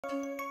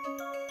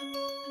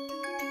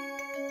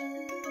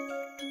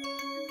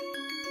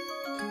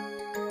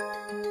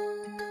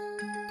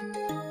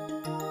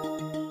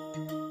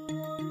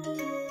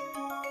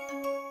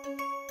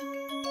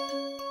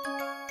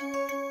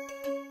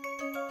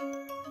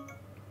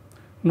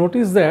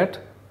Notice that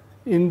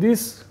in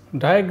this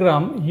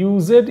diagram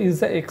uz is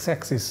the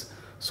x-axis.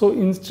 So,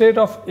 instead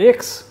of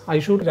x I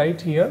should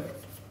write here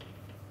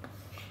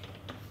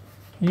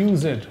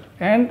uz,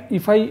 and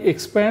if I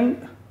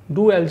expand,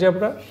 do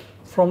algebra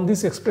from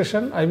this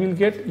expression, I will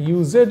get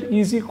uz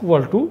is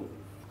equal to,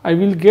 I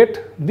will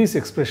get this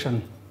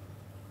expression.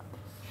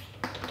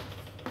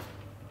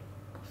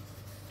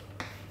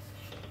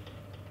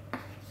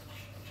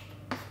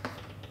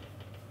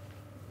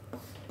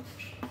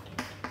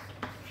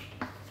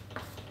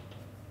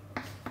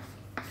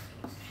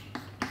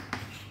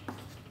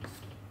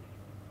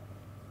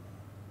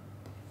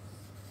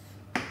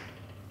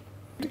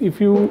 If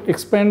you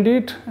expand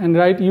it and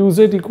write uz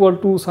equal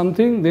to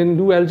something, then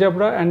do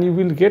algebra and you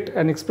will get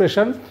an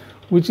expression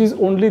which is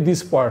only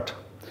this part.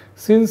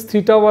 Since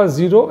theta was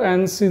 0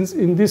 and since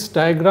in this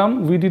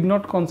diagram we did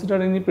not consider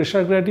any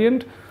pressure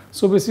gradient,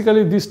 so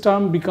basically this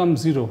term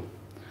becomes 0.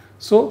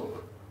 So,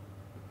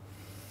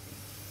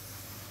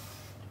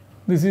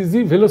 this is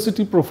the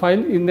velocity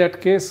profile, in that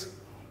case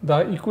the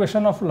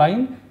equation of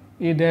line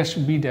a dash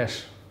b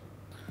dash.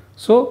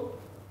 So,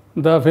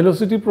 the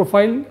velocity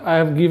profile I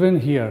have given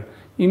here.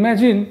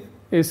 Imagine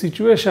a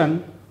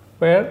situation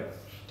where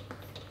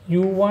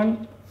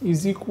u1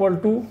 is equal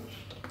to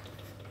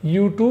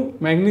u2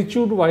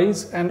 magnitude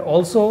wise, and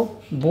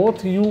also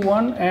both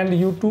u1 and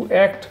u2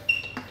 act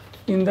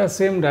in the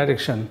same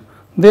direction.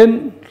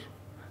 Then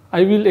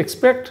I will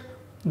expect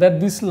that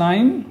this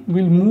line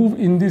will move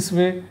in this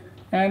way,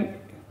 and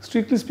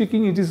strictly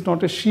speaking it is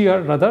not a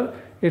shear, rather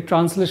a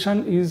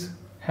translation is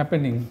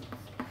happening.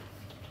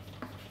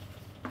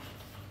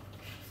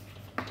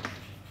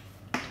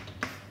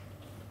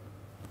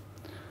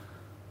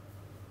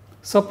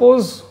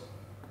 Suppose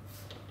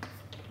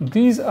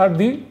these are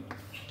the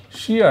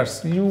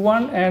shears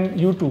u1 and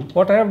u2.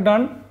 What I have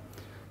done,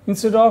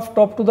 instead of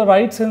top to the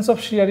right sense of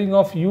shearing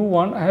of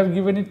u1, I have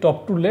given it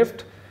top to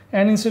left,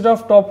 and instead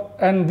of top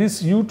and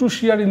this u2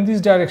 shear in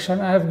this direction,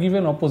 I have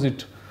given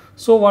opposite.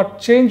 So, what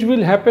change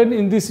will happen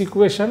in this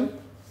equation?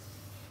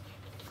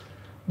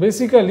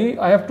 Basically,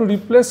 I have to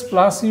replace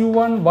plus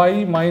u1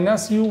 by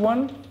minus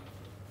u1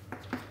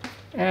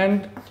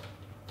 and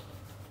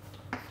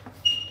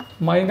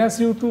minus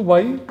u2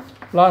 by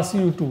plus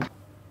u2.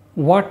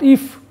 What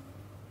if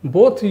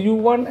both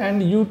u1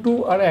 and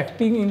u2 are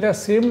acting in the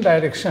same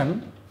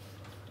direction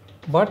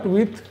but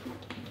with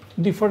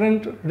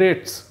different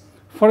rates?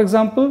 For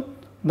example,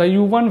 the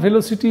u1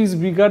 velocity is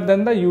bigger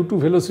than the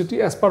u2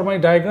 velocity. As per my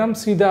diagram,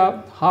 see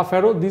the half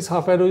arrow, this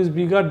half arrow is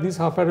bigger, this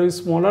half arrow is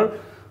smaller,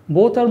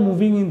 both are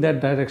moving in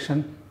that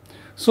direction.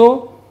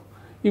 So,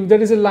 if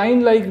there is a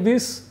line like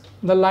this,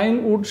 the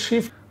line would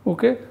shift.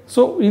 Okay.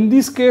 So, in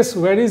this case,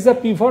 where is the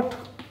pivot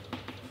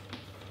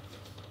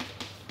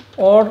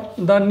or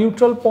the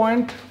neutral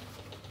point?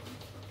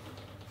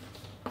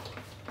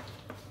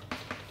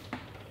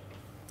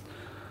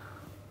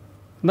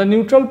 The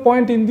neutral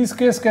point in this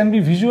case can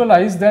be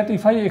visualized that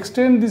if I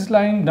extend this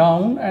line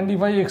down and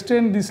if I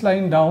extend this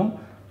line down,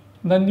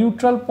 the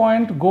neutral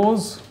point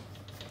goes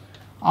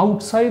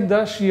outside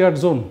the shear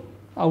zone,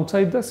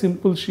 outside the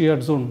simple shear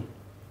zone.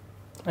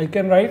 I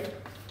can write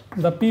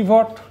the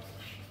pivot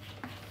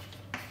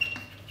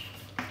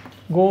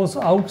goes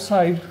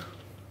outside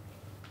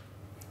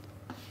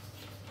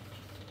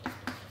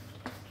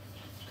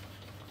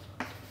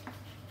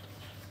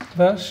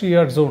the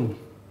shear zone.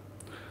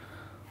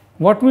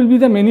 What will be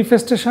the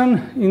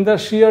manifestation in the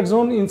shear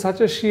zone? In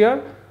such a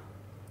shear,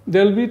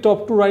 there will be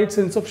top to right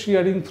sense of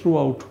shearing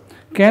throughout.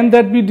 Can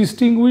that be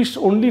distinguished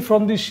only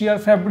from the shear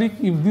fabric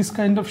if this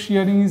kind of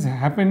shearing is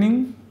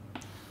happening?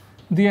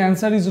 The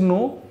answer is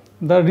no.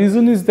 The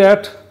reason is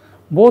that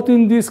both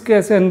in this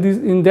case and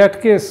in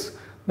that case,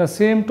 the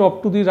same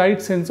top to the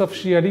right sense of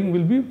shearing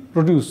will be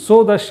produced.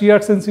 So, the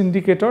shear sense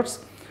indicators,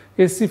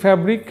 SC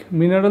fabric,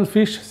 mineral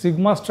fish,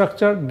 sigma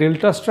structure,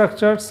 delta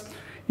structures,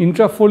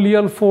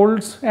 intrafolial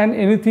folds and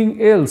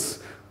anything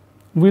else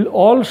will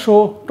all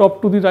show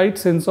top to the right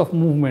sense of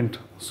movement.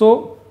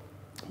 So,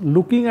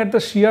 looking at the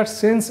shear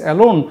sense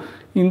alone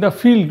in the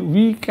field,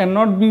 we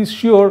cannot be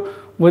sure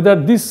whether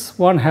this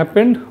one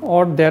happened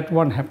or that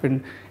one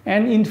happened.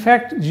 And in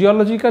fact,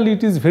 geologically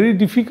it is very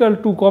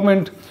difficult to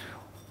comment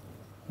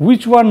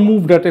which one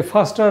moved at a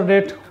faster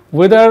rate,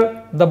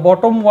 whether the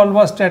bottom wall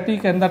was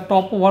static and the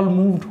top wall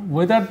moved,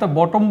 whether the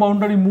bottom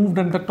boundary moved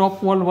and the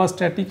top wall was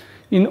static.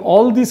 In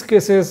all these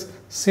cases,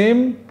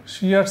 same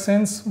shear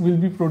sense will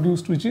be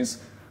produced, which is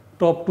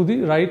top to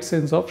the right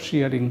sense of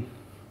shearing.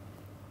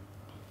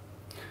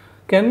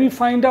 Can we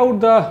find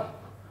out the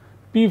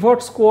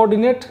pivot's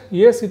coordinate?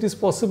 Yes, it is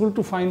possible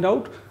to find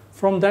out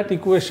from that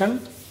equation.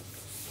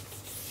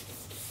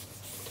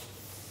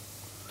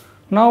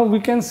 Now we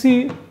can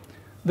see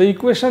the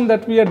equation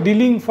that we are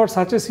dealing for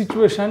such a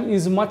situation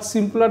is much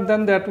simpler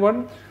than that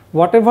one.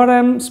 whatever I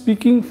am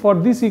speaking for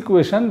this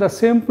equation, the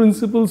same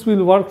principles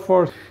will work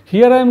for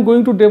here. I am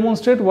going to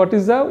demonstrate what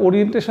is the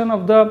orientation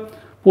of the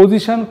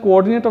position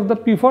coordinate of the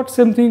pivot.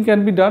 Same thing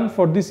can be done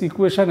for this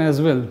equation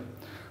as well.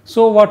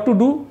 So what to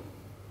do?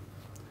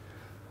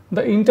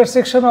 The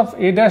intersection of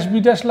A dash B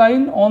dash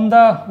line on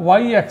the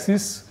y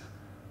axis,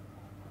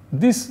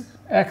 this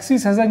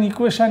axis has an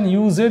equation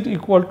uz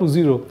equal to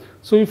 0.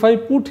 So if I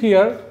put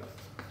here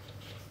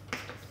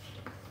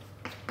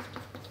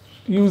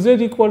uz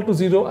equal to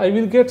 0, I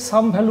will get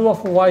some value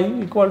of y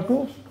equal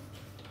to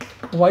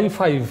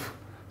y5.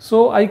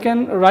 So I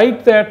can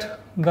write that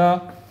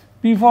the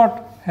pivot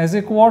has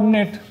a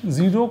coordinate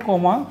 0,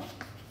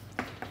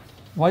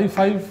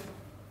 y5.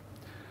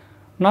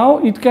 Now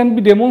it can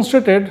be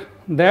demonstrated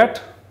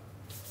that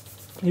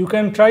you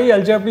can try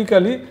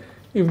algebraically.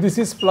 If this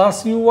is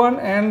plus u1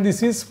 and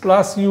this is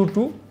plus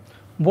u2,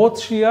 both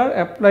shear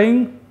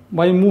applying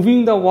by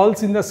moving the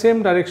walls in the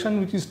same direction,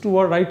 which is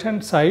toward right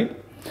hand side.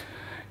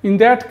 In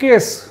that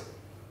case,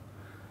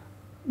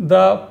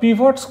 the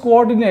pivot's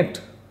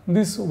coordinate,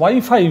 this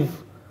y5,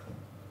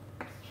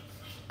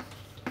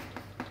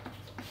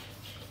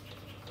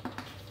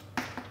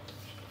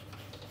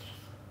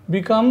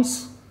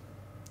 becomes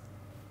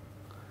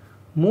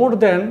more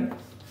than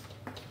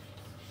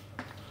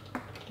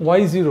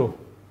y0,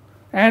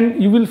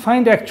 and you will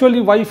find actually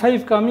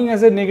y5 coming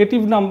as a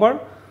negative number.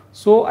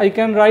 So I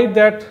can write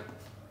that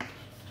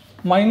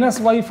minus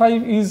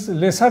y5 is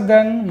lesser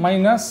than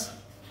minus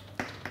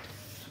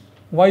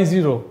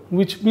y0,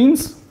 which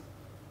means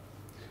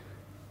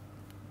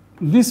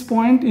this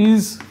point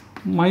is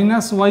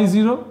minus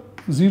y0,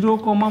 0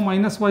 comma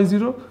minus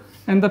y0,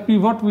 and the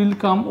pivot will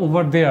come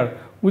over there,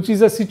 which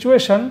is a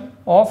situation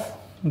of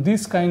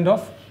this kind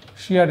of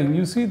shearing.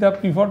 You see the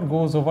pivot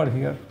goes over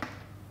here.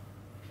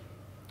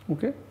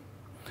 Okay.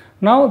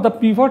 Now the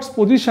pivot's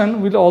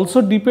position will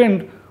also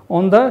depend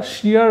on the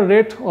shear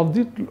rate of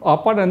the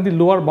upper and the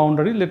lower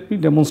boundary. Let me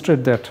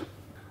demonstrate that.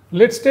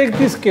 Let's take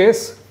this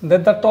case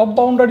that the top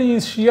boundary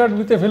is sheared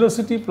with a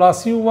velocity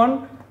plus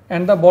u1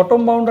 and the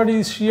bottom boundary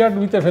is sheared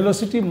with a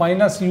velocity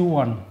minus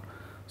u1.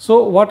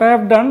 So what I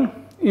have done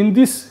in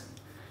this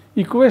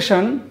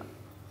equation,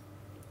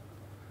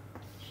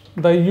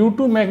 the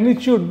u2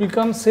 magnitude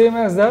becomes same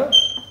as the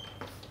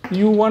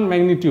u1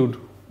 magnitude,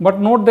 but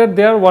note that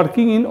they are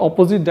working in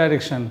opposite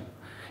direction.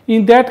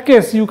 In that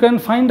case, you can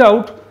find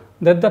out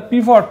that the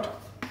pivot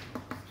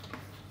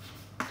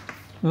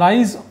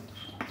lies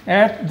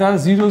at the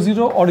 0,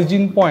 0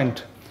 origin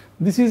point.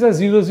 This is a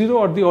 0, 0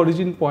 or the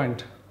origin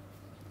point.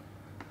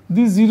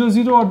 This 0,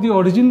 0 or the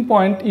origin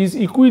point is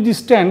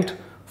equidistant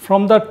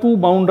from the two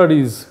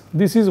boundaries.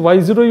 This is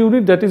y0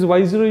 unit, that is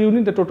y0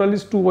 unit, the total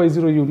is 2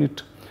 y0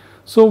 unit.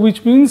 So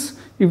which means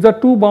if the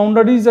two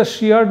boundaries are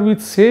sheared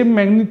with same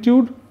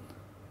magnitude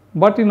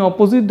but in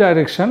opposite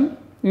direction,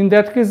 in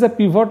that case the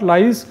pivot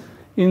lies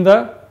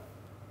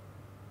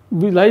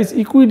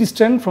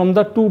equidistant from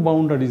the two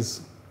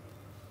boundaries.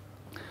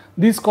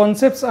 These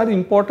concepts are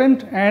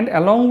important, and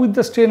along with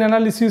the strain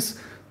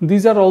analysis,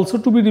 these are also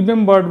to be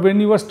remembered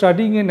when you are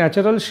studying a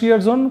natural shear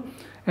zone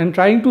and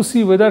trying to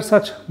see whether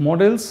such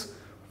models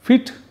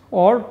fit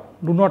or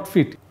do not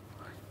fit.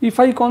 If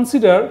I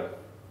consider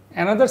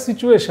another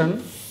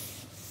situation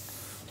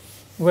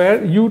where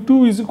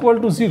u2 is equal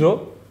to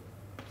 0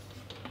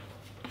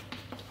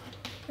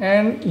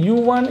 and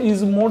u1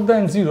 is more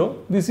than 0,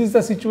 this is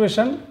the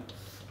situation.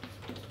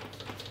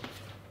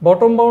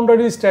 Bottom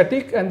boundary is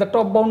static and the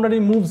top boundary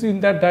moves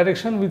in that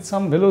direction with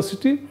some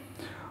velocity.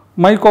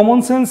 My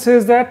common sense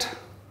says that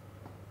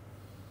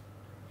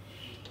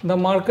the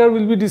marker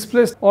will be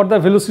displaced or the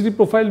velocity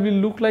profile will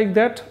look like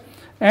that,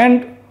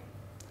 and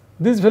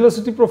this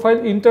velocity profile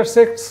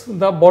intersects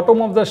the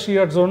bottom of the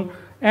shear zone.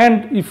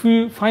 And if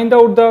we find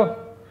out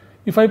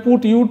if I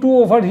put u2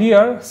 over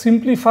here,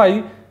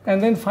 simplify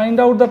and then find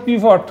out the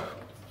pivot,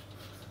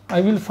 I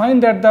will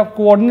find that the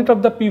coordinate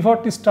of the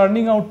pivot is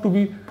turning out to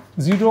be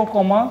 0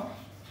 comma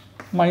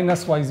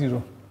minus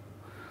y0.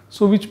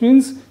 So which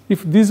means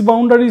if this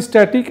boundary is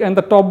static and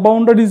the top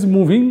boundary is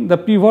moving, the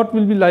pivot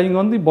will be lying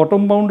on the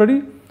bottom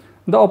boundary.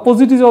 The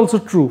opposite is also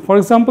true. For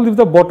example, if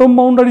the bottom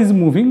boundary is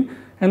moving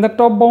and the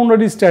top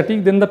boundary is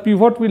static, then the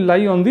pivot will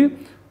lie on the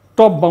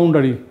top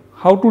boundary.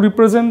 How to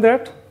represent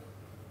that?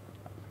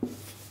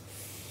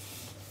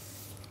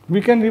 We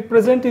can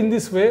represent in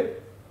this way.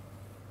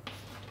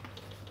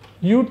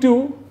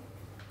 u2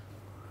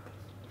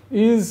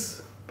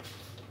 is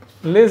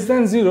less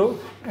than 0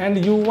 and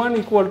u1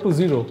 equal to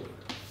 0.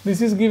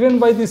 This is given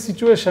by this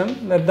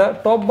situation that the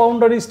top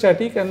boundary is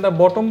static and the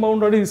bottom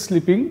boundary is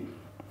slipping.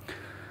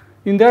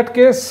 In that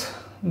case,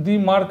 the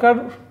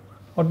marker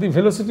or the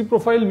velocity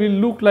profile will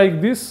look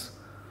like this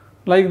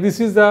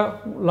is the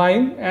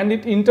line and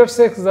it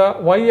intersects the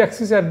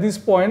y-axis at this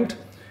point,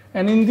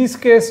 and in this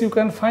case you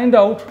can find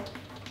out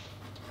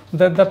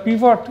that the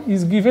pivot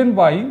is given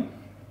by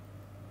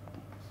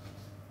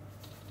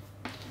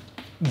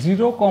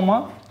 0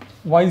 comma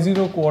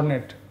y0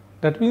 coordinate.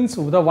 That means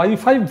the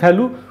y5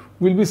 value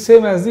will be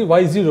same as the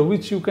y0,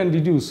 which you can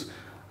deduce.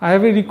 I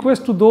have a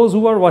request to those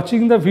who are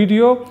watching the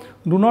video,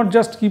 do not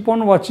just keep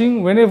on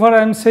watching. Whenever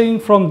I am saying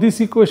from this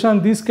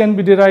equation this can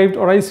be derived,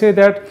 or I say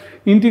that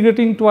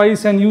integrating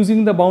twice and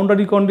using the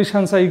boundary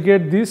conditions I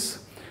get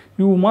this,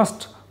 you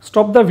must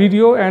stop the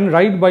video and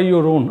write by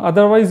your own,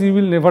 otherwise you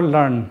will never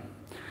learn.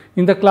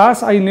 In the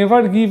class I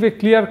never give a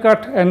clear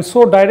cut and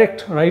so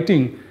direct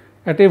writing.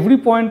 At every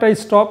point I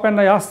stop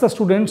and I ask the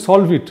student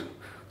solve it.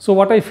 So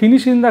what I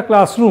finish in the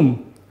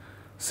classroom,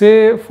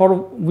 say for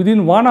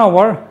within 1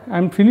 hour, I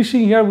am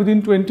finishing here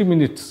within 20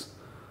 minutes.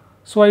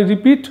 So I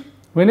repeat,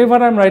 whenever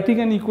I am writing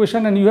an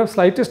equation and you have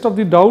slightest of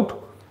the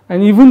doubt,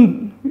 and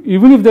even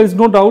if there is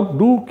no doubt,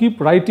 do keep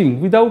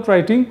writing. Without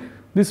writing,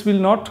 this will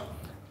not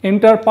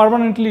enter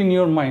permanently in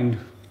your mind.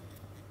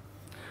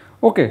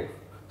 Okay,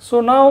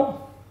 so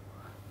now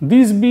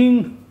this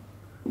being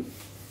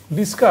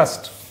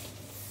discussed,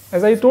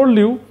 as I told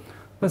you,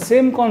 the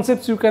same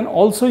concepts you can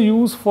also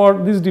use for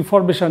this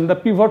deformation, the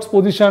pivot's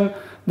position,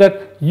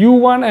 that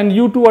u1 and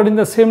u2 are in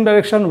the same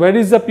direction, where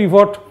is the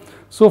pivot?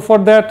 So for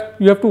that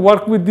you have to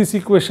work with this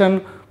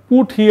equation,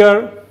 put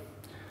here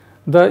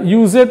the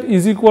uz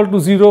is equal to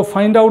 0,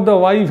 find out the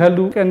y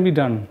value, can be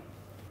done.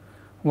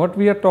 What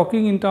we are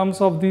talking in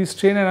terms of the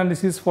strain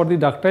analysis for the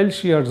ductile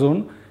shear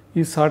zone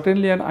is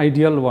certainly an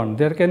ideal one.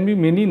 There can be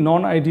many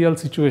non-ideal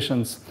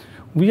situations.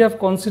 We have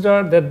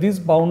considered that these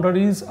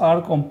boundaries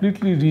are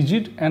completely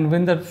rigid, and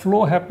when the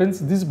flow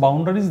happens, these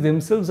boundaries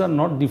themselves are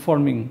not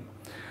deforming.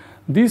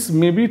 This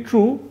may be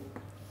true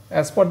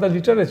as per the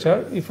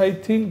literature if I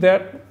think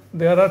that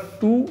there are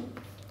two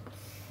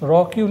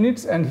rock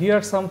units and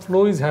here some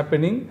flow is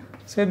happening.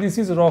 Say this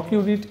is rock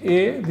unit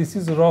A, this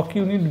is rock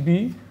unit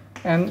B,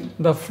 and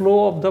the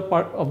flow of the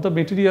part of the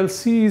material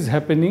C is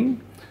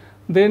happening.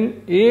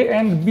 Then A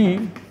and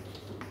B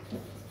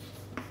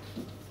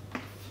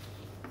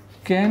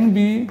can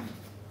be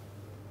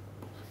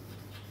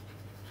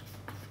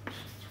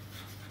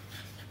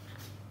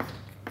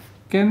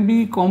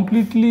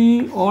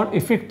completely or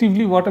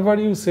effectively, whatever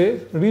you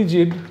say,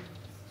 rigid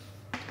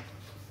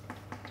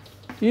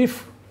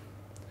if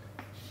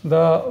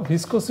the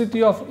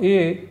viscosity of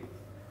A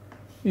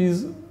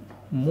is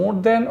more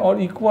than or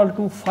equal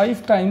to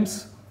 5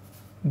 times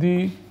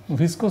the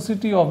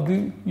viscosity of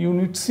the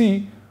unit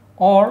C,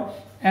 or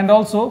and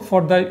also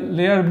for the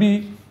layer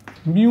B,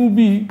 mu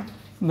B,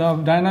 the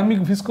dynamic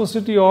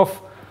viscosity of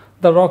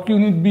the rock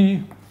unit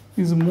B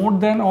is more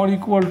than or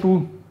equal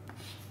to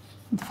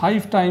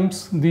 5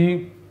 times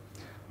the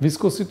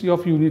viscosity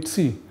of unit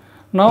C.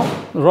 Now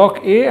rock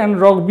A and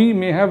rock B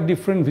may have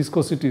different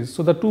viscosities,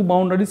 so the two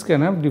boundaries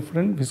can have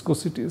different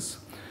viscosities.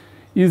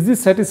 Is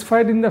this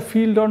satisfied in the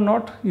field or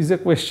not is a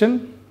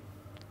question.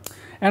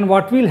 And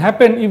what will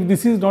happen if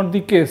this is not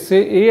the case?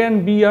 Say A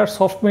and B are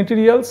soft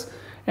materials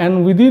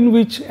and within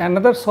which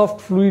another soft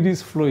fluid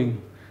is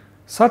flowing,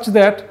 such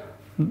that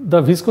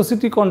the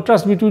viscosity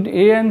contrast between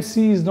A and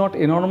C is not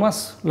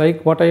enormous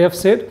like what I have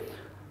said,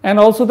 and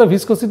also the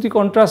viscosity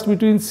contrast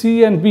between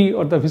C and B,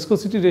 or the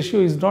viscosity ratio,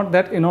 is not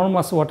that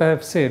enormous what I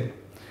have said.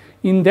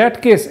 In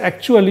that case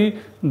actually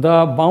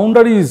the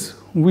boundaries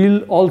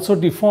will also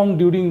deform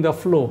during the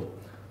flow.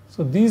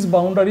 So these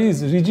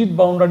boundaries, rigid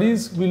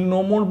boundaries, will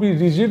no more be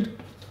rigid.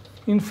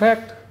 In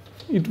fact,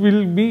 it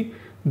will be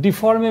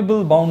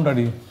deformable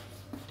boundary.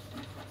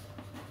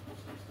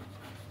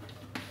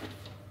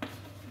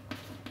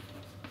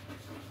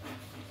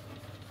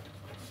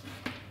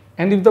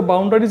 And if the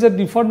boundaries are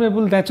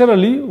deformable,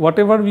 naturally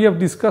whatever we have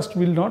discussed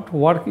will not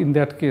work in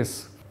that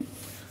case.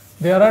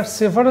 There are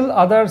several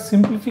other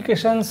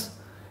simplifications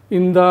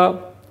in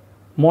the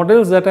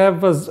models that I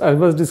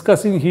was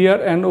discussing here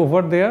and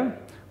over there.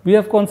 We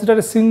have considered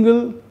a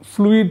single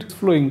fluid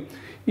flowing.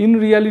 In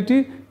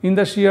reality, in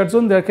the shear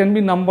zone there can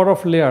be number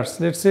of layers,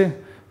 let's say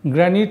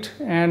granite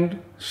and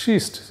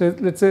schist, so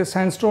let's say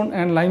sandstone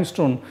and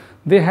limestone.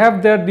 They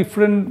have their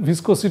different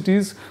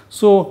viscosities,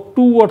 so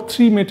 2 or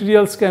 3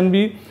 materials can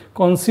be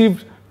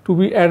conceived to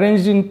be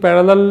arranged in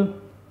parallel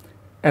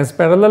as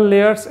parallel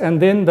layers,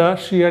 and then the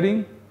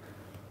shearing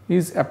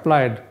is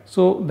applied.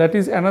 So that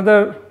is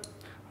another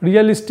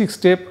realistic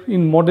step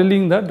in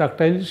modeling the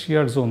ductile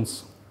shear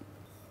zones.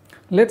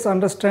 Let's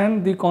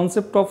understand the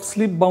concept of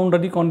slip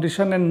boundary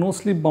condition and no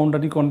slip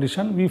boundary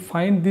condition. We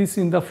find this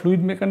in the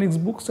fluid mechanics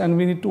books and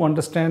we need to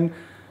understand,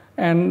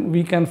 and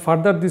we can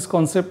further this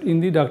concept in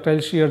the ductile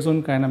shear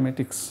zone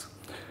kinematics.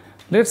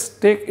 Let's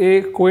take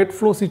a co-wet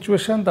flow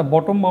situation. The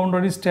bottom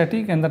boundary is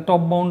static and the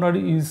top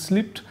boundary is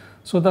slipped.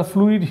 So the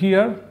fluid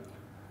here,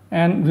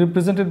 and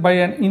represented by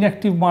an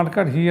inactive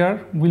marker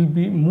here, will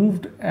be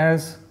moved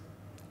as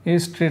a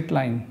straight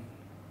line.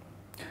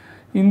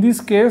 In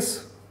this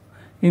case,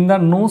 in the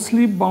no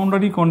slip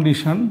boundary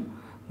condition,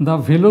 the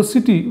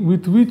velocity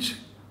with which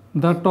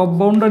the top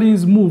boundary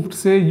is moved,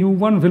 say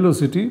u1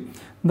 velocity,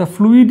 the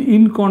fluid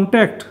in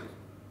contact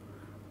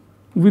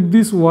with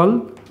this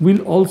wall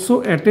will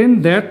also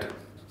attain that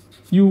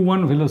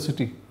u1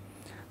 velocity.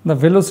 The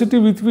velocity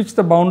with which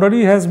the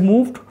boundary has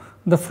moved,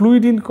 the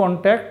fluid in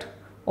contact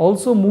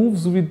also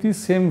moves with the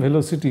same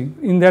velocity.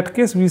 In that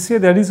case we say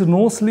there is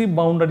no slip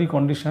boundary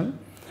condition.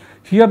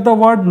 Here the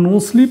word no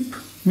slip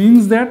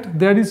means that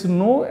there is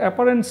no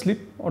apparent slip,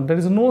 or there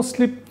is no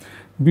slip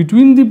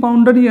between the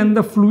boundary and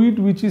the fluid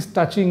which is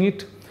touching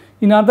it.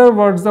 In other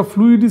words, the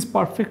fluid is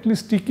perfectly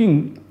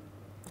sticking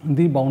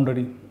the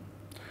boundary.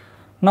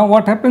 Now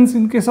what happens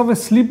in case of a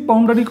slip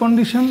boundary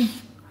condition?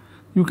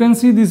 You can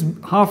see this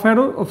half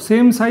arrow of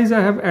same size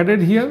I have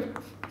added here,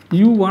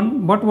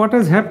 U1, but what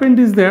has happened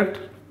is that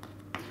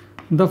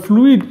the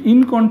fluid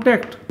in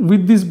contact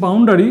with this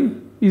boundary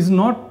is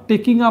not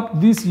taking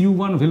up this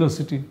U1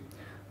 velocity.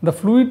 The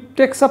fluid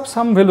takes up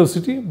some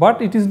velocity,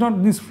 but it is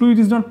not, this fluid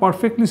is not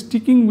perfectly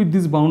sticking with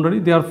this boundary,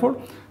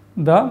 therefore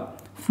the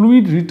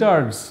fluid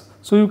retards.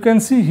 So you can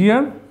see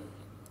here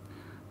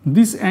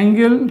this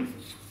angle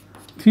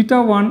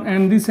θ1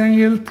 and this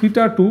angle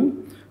θ2,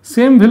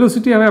 same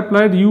velocity I have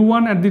applied,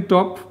 U1 at the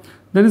top.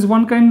 There is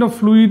one kind of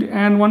fluid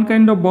and one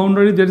kind of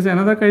boundary, there is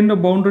another kind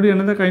of boundary,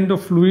 another kind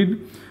of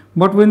fluid.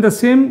 But when the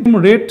same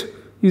rate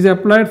is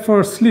applied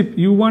for slip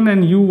U1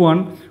 and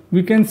U1,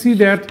 we can see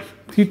that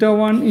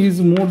θ1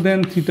 is more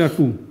than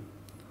θ2.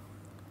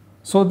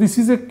 So this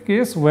is a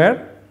case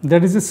where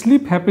there is a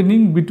slip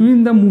happening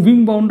between the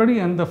moving boundary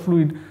and the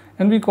fluid,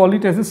 and we call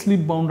it as a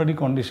slip boundary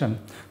condition.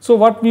 So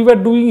what we were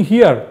doing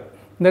here,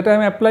 that I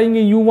am applying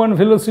a U1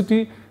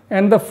 velocity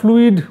and the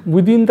fluid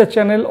within the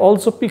channel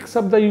also picks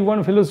up the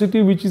U1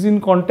 velocity which is in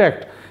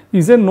contact,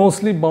 is a no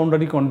slip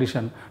boundary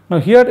condition. Now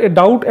here a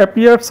doubt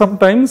appears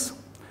sometimes.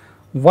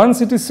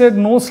 Once it is said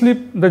no slip,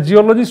 the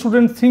geology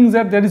student thinks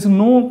that there is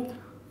no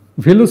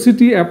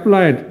velocity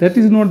applied. That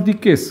is not the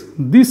case.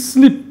 This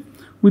slip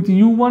with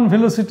U1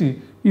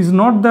 velocity is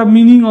not the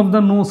meaning of the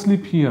no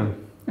slip here.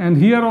 And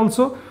here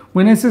also,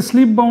 when I say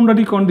slip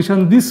boundary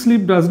condition, this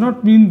slip does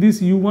not mean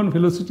this U1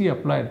 velocity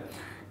applied.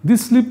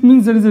 This slip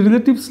means there is a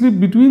relative slip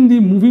between the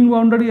moving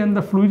boundary and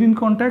the fluid in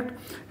contact,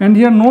 and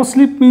here no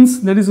slip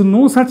means there is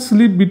no such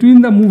slip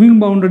between the moving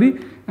boundary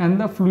and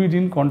the fluid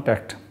in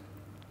contact.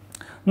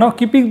 Now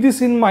keeping this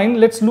in mind,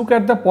 let's look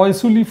at the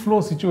Poiseuille flow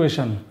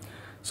situation.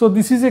 So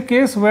this is a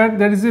case where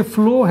there is a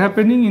flow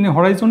happening in a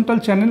horizontal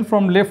channel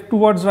from left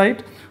towards right,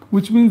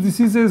 which means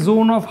this is a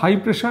zone of high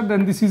pressure,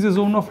 then this is a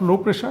zone of low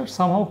pressure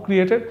somehow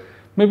created,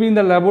 maybe in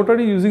the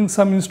laboratory using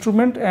some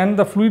instrument, and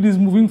the fluid is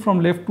moving from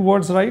left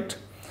towards right.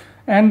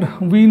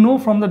 And we know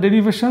from the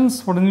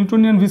derivations for the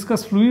Newtonian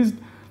viscous fluids,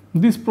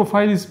 this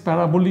profile is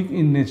parabolic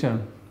in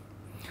nature.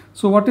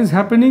 So what is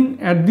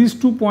happening at these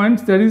 2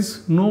 points, there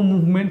is no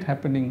movement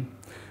happening.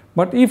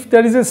 But if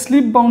there is a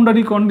slip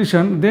boundary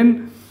condition,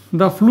 then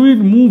the fluid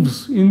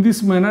moves in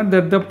this manner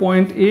that the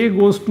point A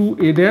goes to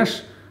A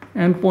dash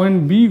and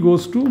point B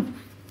goes to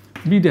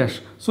B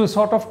dash. So a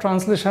sort of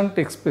translation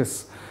takes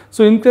place.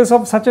 So in case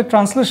of such a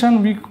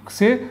translation, we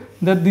say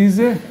that this is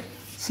a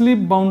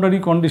slip boundary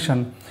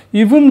condition.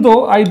 Even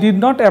though I did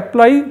not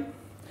apply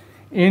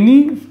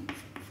any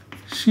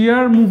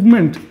shear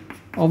movement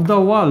of the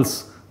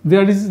walls,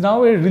 there is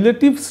now a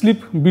relative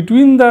slip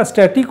between the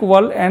static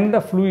wall and the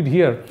fluid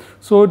here.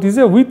 So it is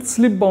a with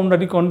slip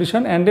boundary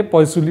condition and a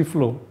Poiseuille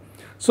flow.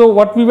 So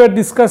what we were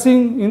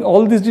discussing in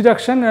all this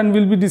deduction, and we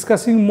will be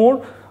discussing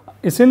more,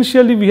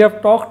 essentially we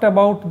have talked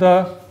about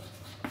the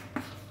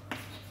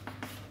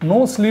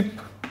no slip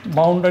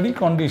boundary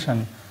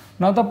condition.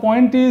 Now the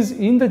point is,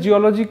 in the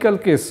geological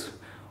case,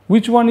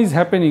 which one is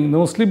happening,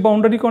 no slip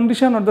boundary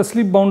condition or the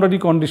slip boundary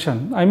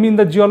condition? I mean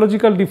the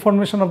geological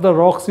deformation of the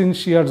rocks in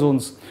shear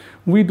zones.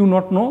 We do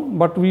not know,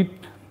 but we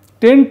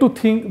tend to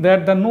think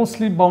that the no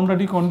slip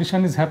boundary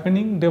condition is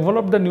happening.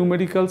 Develop the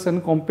numericals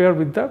and compare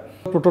with the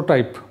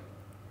prototype.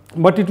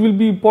 But it will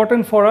be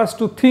important for us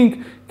to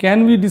think,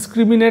 can we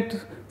discriminate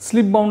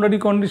slip boundary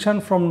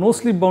condition from no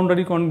slip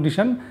boundary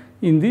condition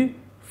in the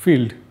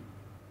field?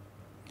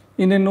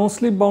 In a no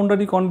slip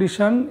boundary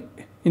condition,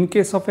 in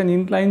case of an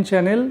inclined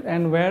channel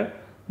and where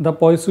the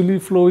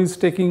Poiseuille flow is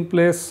taking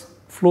place,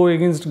 flow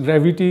against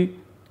gravity,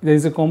 there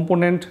is a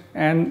component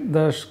and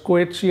the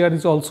co-edge shear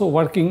is also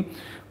working,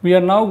 we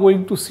are now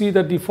going to see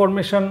the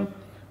deformation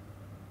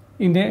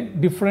in a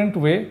different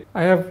way.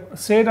 I have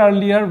said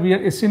earlier, we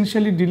are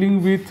essentially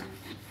dealing with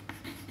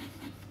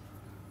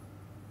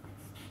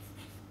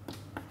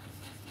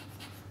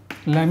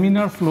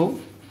laminar flow.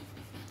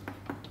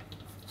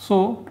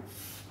 So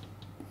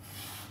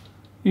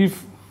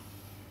if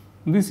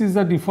this is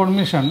the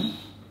deformation,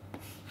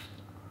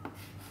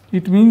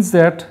 it means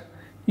that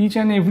each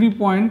and every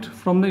point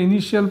from the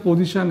initial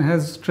position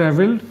has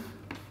travelled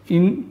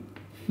in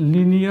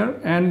linear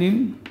and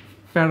in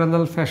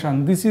parallel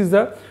fashion. This is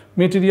the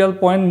material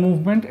point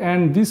movement,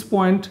 and this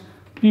point,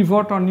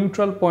 pivot or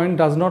neutral point,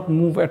 does not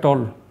move at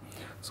all.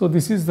 So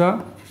this is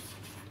the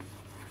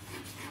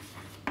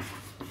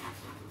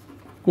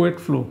co-edge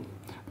flow.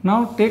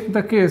 Now take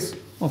the case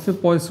of a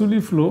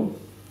Poiseuille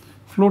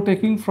flow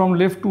taking from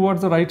left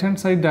towards the right hand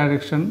side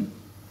direction,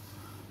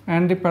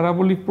 and a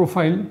parabolic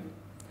profile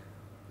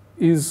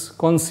is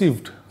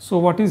conceived. So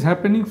what is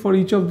happening for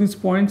each of these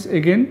points?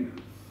 Again,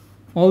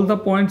 all the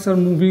points are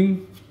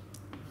moving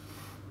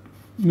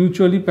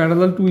mutually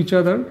parallel to each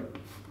other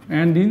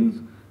and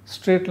in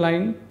straight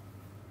line.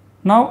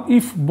 Now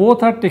if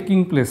both are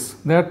taking place,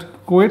 that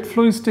co-edge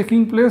flow is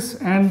taking place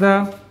and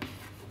the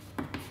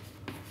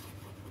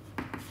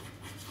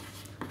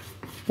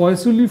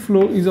Poiseuille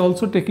flow is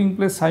also taking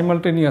place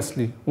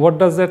simultaneously. What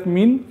does that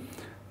mean?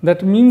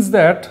 That means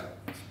that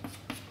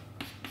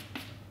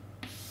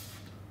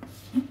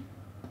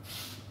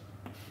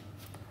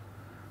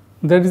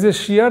there is a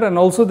shear and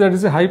also there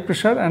is a high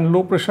pressure and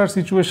low pressure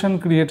situation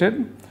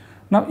created.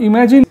 Now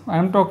imagine I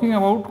am talking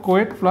about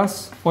Couette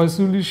plus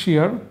Poiseuille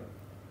shear.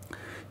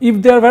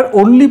 If there were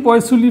only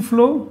Poiseuille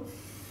flow,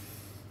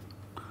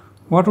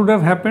 what would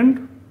have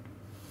happened?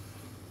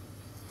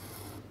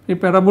 A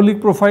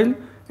parabolic profile.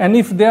 And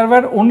if there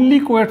were only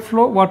Couette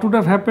flow, what would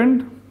have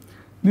happened?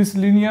 This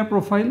linear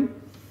profile.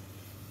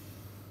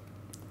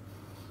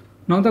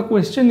 Now the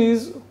question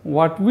is,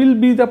 what will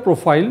be the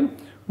profile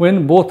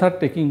when both are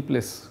taking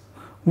place?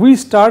 We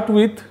start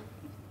with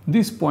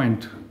this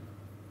point.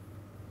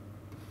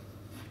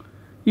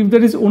 If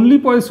there is only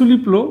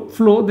Poiseuille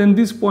flow, then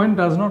this point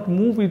does not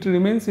move, it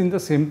remains in the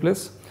same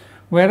place.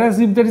 Whereas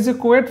if there is a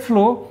Couette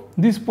flow,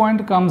 this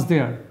point comes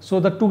there. So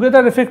the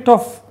together effect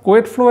of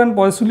Couette flow and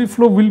Poiseuille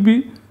flow will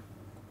be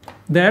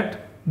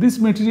that this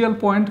material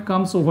point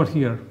comes over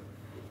here.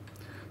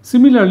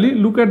 Similarly,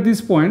 look at this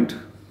point.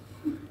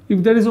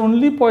 If there is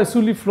only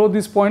Poiseuille flow,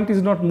 this point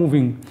is not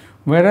moving.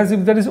 Whereas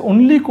if there is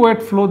only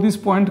Couette flow, this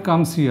point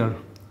comes here.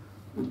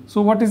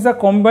 So what is the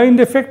combined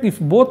effect? If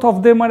both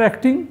of them are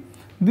acting,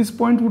 this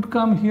point would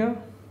come here.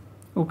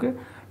 Okay.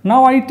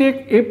 Now I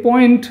take a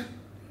point,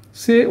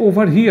 say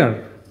over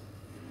here.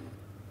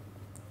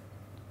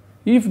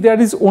 If there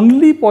is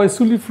only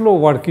Poiseuille flow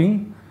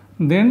working,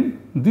 then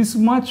this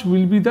much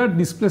will be the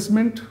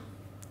displacement,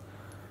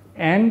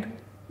 and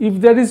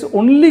if there is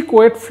only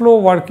Couette flow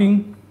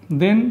working,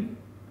 then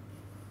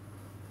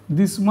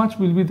this much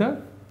will be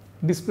the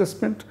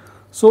displacement.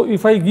 So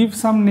if I give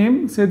some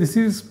name, say this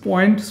is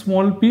point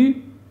small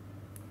p,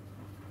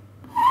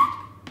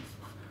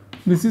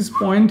 this is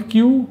point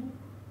q,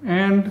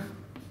 and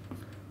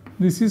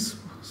this is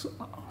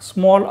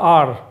small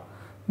r,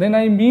 then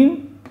I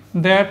mean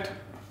that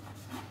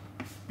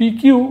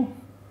PQ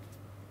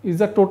is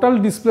the total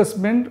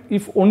displacement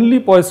if only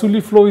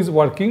Poiseuille flow is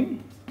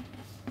working,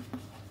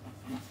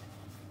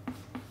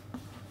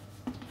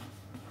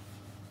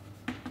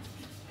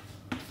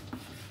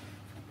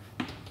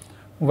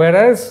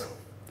 whereas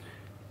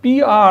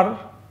PR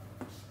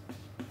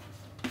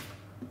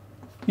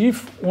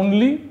if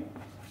only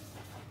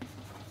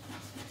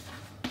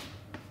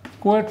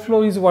Couette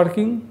flow is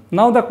working.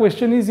 Now the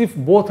question is, if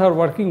both are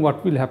working,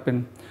 what will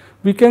happen?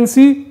 We can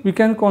see, we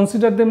can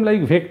consider them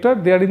like vector,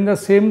 they are in the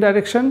same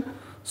direction.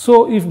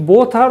 So if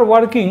both are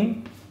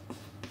working,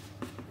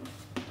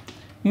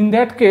 in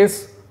that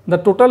case the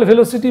total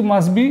velocity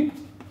must be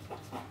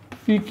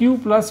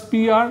PQ plus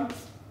PR,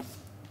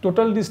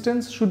 total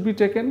distance should be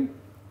taken.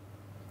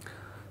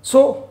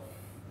 So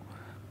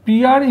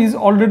PR is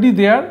already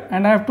there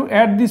and I have to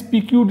add this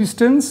PQ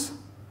distance.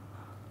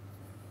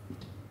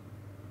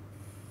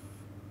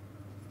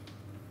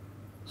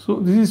 So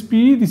this is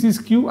P, this is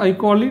Q, I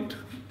call it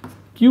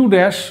Q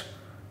dash,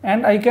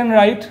 and I can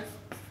write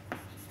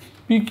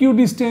PQ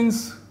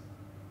distance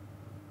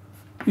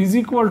is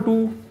equal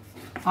to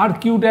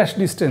RQ dash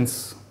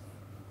distance.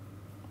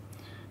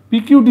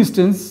 PQ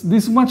distance,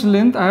 this much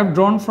length I have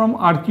drawn from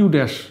RQ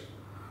dash.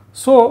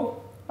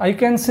 So I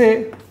can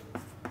say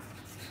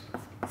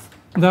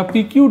the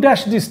PQ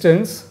dash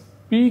distance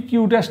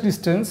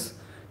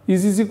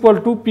is equal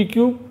to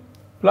PQ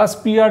plus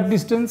PR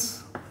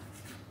distance.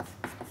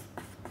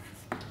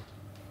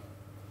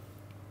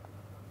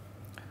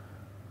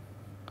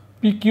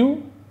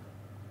 PQ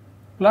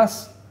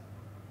plus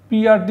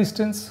PR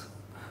distance.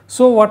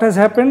 So what has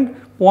happened?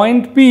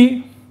 Point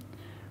P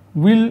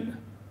will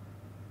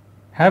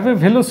have a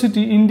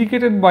velocity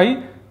indicated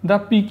by the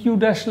PQ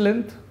dash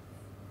length.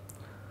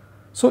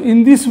 So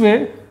in this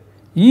way,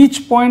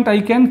 each point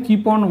I can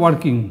keep on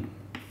working.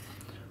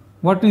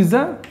 What is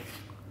the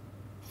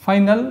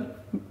final,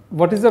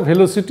 what is the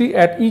velocity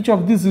at each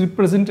of these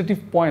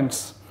representative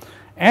points?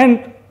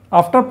 And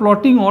after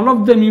plotting all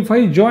of them, if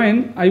I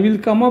join, I will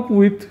come up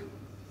with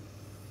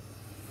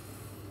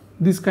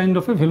this kind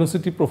of a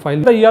velocity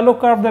profile. The yellow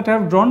curve that I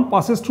have drawn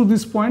passes through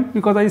this point,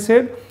 because I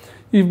said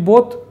if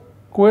both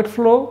Couette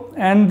flow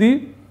and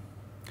the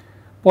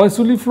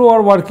Poiseuille flow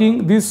are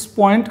working, this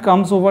point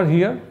comes over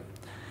here.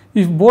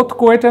 If both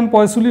Couette and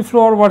Poiseuille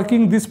flow are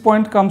working, this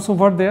point comes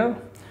over there.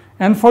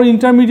 And for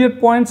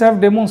intermediate points I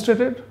have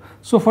demonstrated.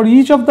 So for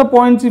each of the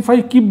points, if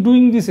I keep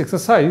doing this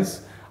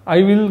exercise,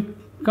 I will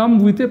come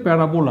with a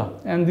parabola,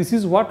 and this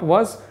is what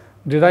was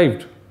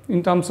derived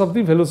in terms of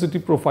the velocity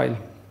profile.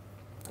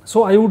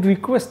 So I would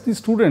request the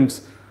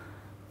students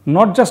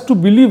not just to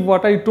believe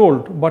what I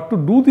told, but to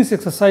do this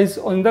exercise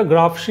on the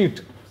graph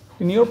sheet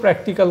in your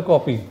practical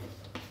copy.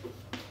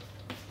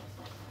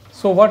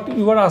 So what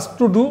you are asked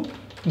to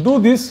do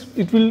this.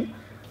 It will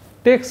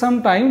take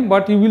some time,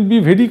 but you will be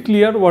very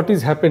clear what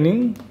is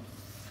happening.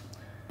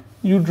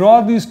 You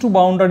draw these two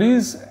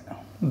boundaries,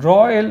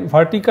 draw a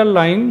vertical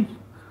line,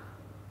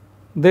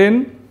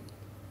 then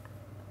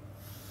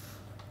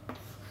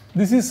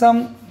this is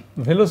some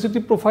velocity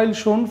profile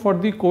shown for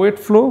the Couette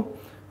flow,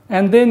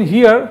 and then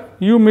here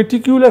you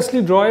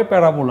meticulously draw a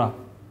parabola.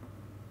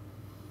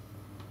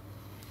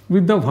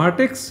 with the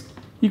vertex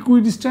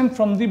equidistant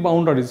from the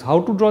boundaries.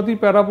 How to draw the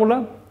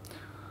parabola?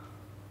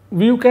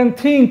 You can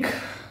think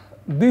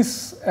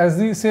this as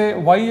the say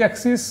y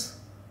axis,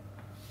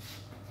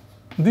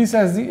 this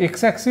as the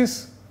x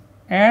axis,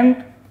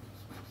 and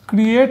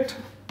create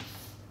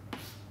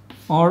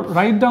or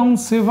write down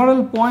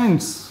several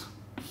points,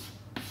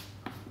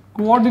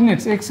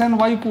 coordinates, x and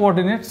y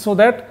coordinates, so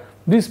that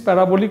this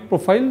parabolic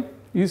profile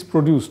is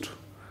produced.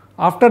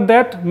 After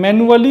that,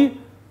 manually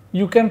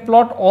you can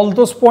plot all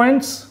those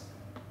points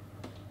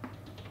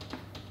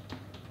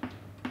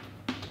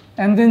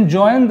and then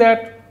join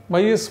that by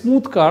a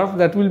smooth curve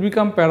that will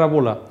become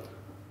parabola.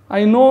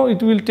 I know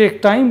it will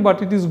take time,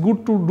 but it is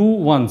good to do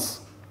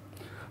once.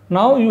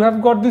 Now you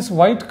have got this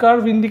white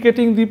curve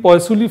indicating the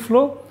Poiseuille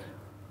flow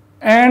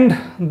and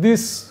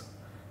this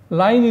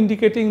line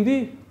indicating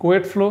the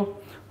Couette flow.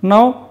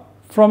 Now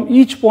from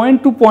each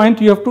point to point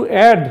you have to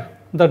add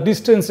the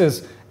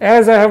distances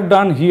as I have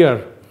done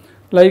here.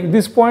 Like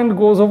this point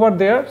goes over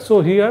there,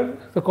 so here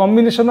the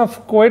combination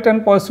of Couette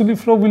and Poiseuille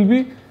flow will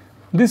be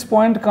this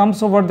point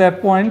comes over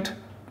that point,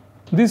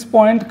 this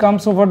point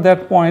comes over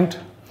that point,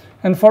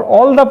 and for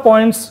all the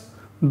points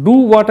do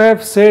what I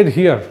have said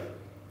here,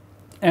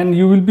 and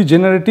you will be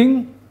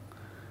generating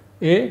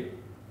a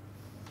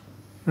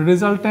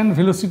resultant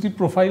velocity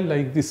profile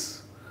like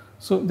this.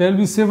 So there will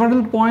be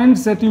several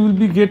points that you will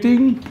be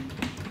getting,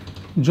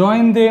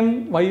 join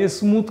them by a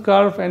smooth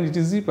curve, and it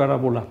is the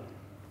parabola.